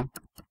program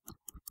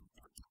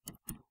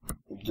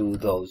do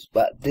those,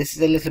 but this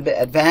is a little bit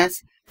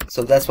advanced,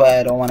 so that's why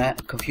I don't want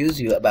to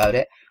confuse you about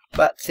it.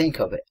 But think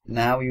of it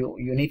now. You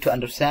need to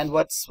understand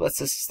what's a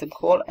system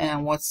call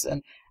and what's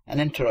an an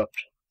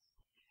interrupt.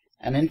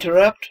 An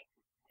interrupt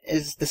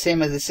is the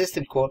same as a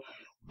system call,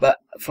 but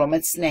from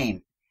its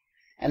name.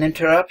 An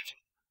interrupt,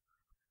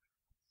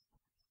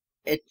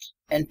 it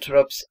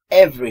interrupts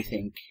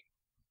everything,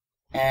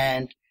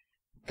 and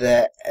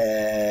the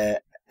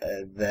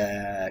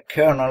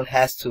kernel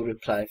has to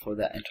reply for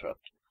that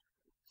interrupt,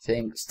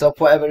 saying stop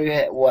whatever you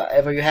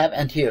have,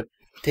 and here,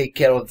 take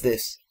care of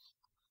this.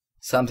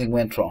 Something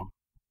went wrong,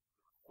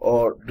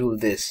 or do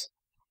this.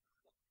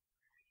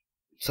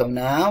 So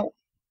now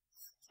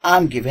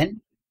I'm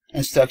giving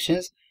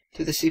instructions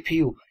to the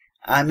CPU.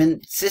 I'm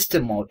in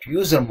system mode,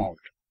 user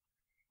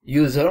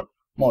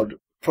mode,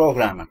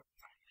 programmer.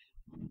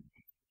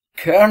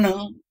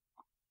 Kernel,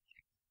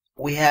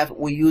 we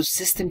use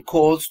system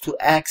calls to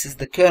access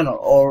the kernel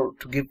or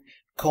to give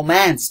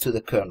commands to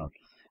the kernel.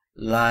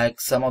 Like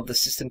some of the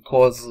system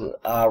calls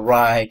are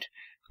write,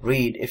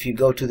 read. If you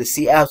go to the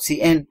cout,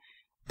 cin,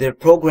 they're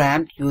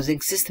programmed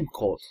using system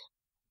calls.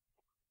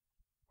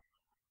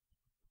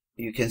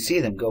 You can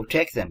see them, go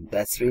check them.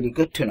 That's really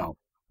good to know.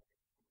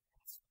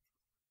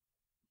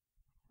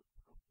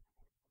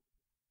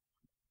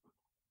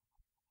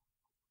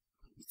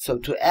 So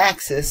to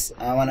access,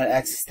 I want to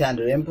access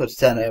standard input,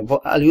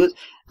 I'll use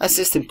a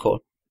system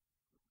call.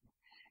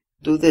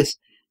 Do this.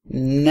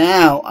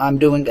 Now I'm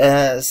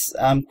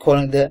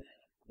calling the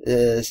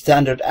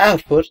standard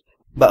output,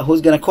 but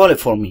who's gonna call it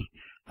for me?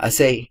 I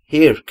say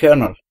here,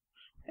 kernel,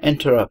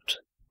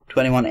 interrupt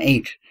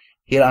 21H.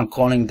 Here I'm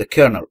calling the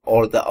kernel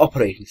or the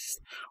operating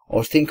system,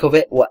 or think of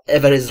it,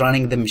 whatever is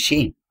running the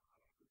machine,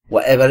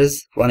 whatever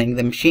is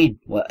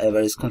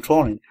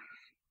controlling.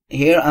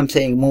 Here I'm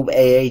saying move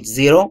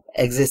AH0,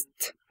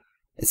 exit.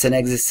 It's an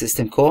exit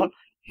system call.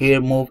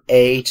 Here move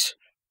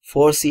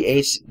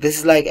AH4CH. This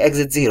is like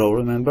exit 0,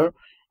 remember?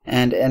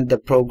 And end the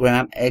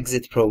program,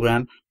 exit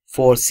program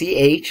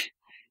 4CH.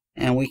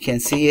 And we can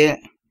see it.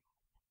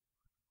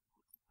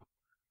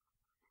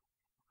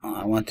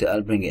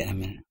 I'll bring it in a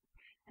minute.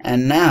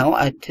 And now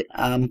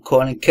I'm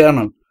calling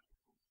kernel.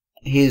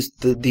 Here's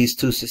these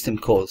two system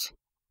calls.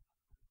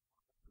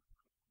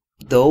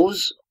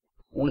 Those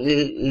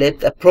will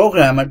let a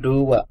programmer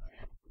do what?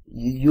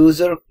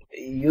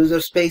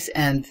 User space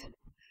and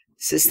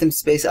system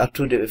space are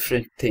two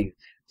different things.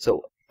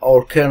 So,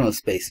 or kernel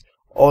space.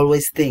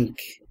 Always think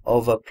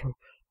of a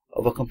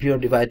computer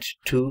divided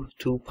to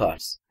two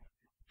parts: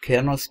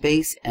 kernel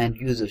space and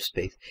user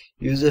space.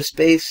 User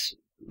space,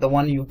 the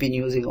one you've been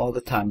using all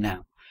the time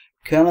now.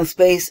 Kernel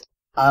space,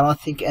 I don't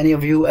think any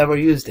of you ever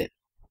used it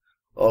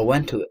or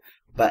went to it,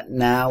 but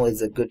now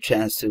is a good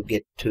chance to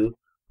get to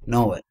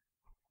know it.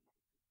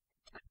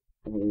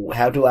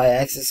 How do I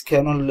access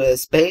kernel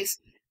space?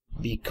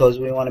 Because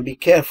we want to be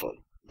careful.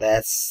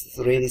 That's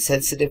really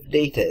sensitive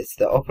data. It's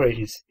the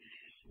operating system.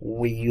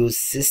 We use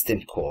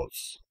system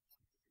calls.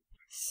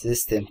 Some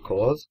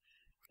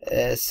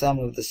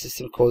of the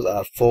system calls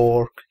are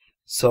fork,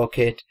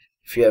 socket.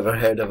 If you ever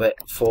heard of it,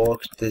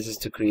 fork, this is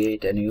to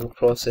create a new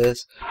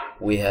process.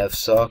 We have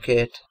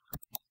socket.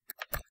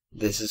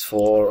 This is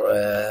for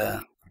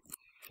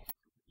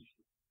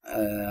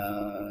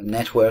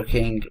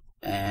networking.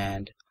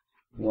 And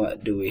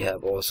what do we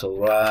have also?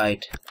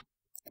 Write.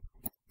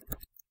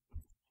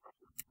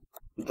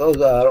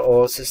 Those are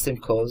all system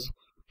calls.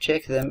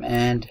 Check them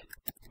and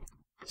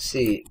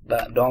see,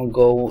 but don't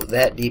go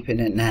that deep in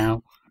it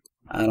now.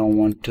 I don't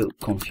want to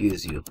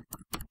confuse you.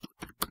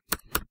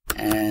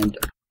 And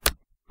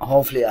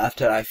hopefully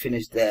after I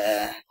finish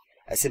the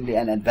assembly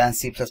and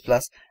advanced C++,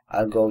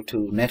 I'll go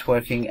to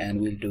networking and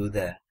we'll do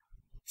the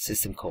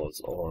system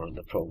calls or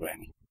the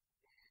programming.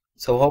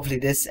 So hopefully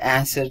this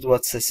answers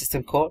what's a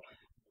system call.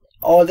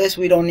 All this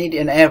we don't need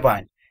in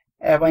Irvine.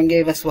 Irvine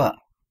gave us what?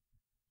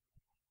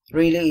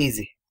 Really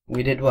easy.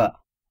 We did what?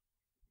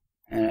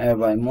 And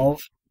Irvine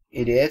move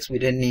EDX. We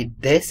didn't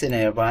need this in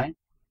Irvine.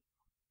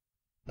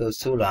 Those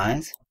two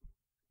lines.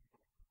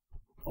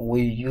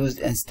 We used,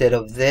 instead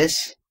of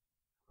this,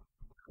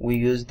 we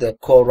used the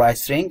call write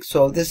string.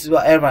 So this is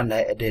what Irvine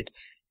did.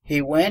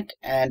 He went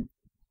and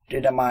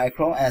did a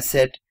micro and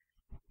said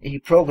he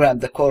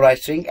programmed the call write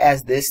string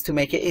as this to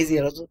make it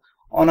easier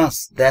on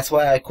us. That's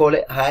why I call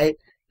it high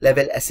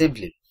level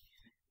assembly.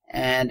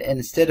 And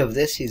instead of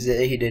this,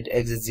 he did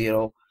exit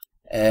 0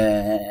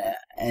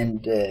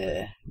 and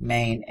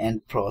main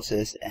end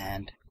process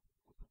and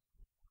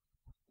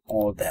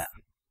all that.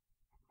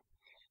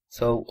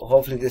 So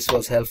hopefully this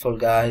was helpful,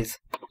 guys.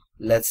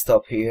 Let's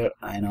stop here.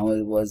 I know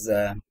it was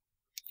a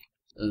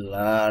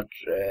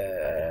large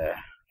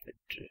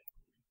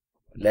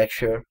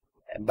lecture,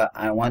 but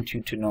I want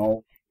you to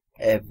know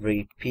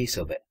every piece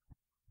of it.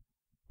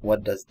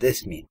 What does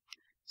this mean?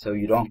 So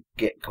you don't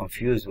get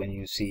confused when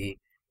you see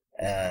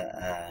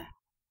a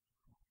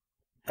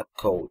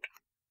code,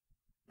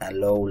 a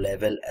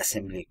low-level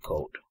assembly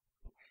code,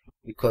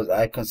 because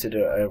I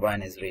consider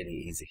Irvine is really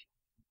easy.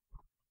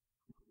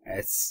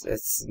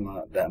 It's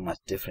not that much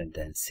different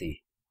than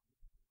C.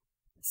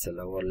 It's a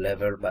lower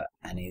level but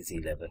an easy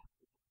level.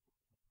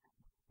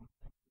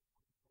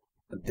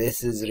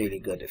 This is really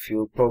good. If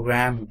you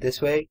program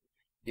this way,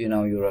 you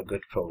know you're a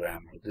good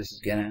programmer. This is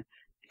gonna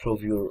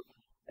improve your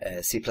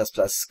C++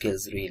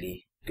 skills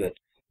really good.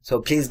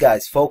 So please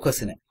guys,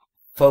 focus in it.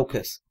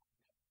 Focus.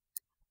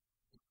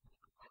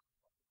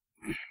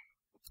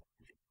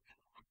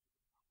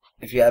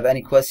 If you have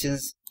any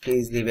questions,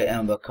 please leave it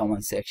in the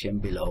comment section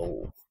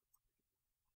below.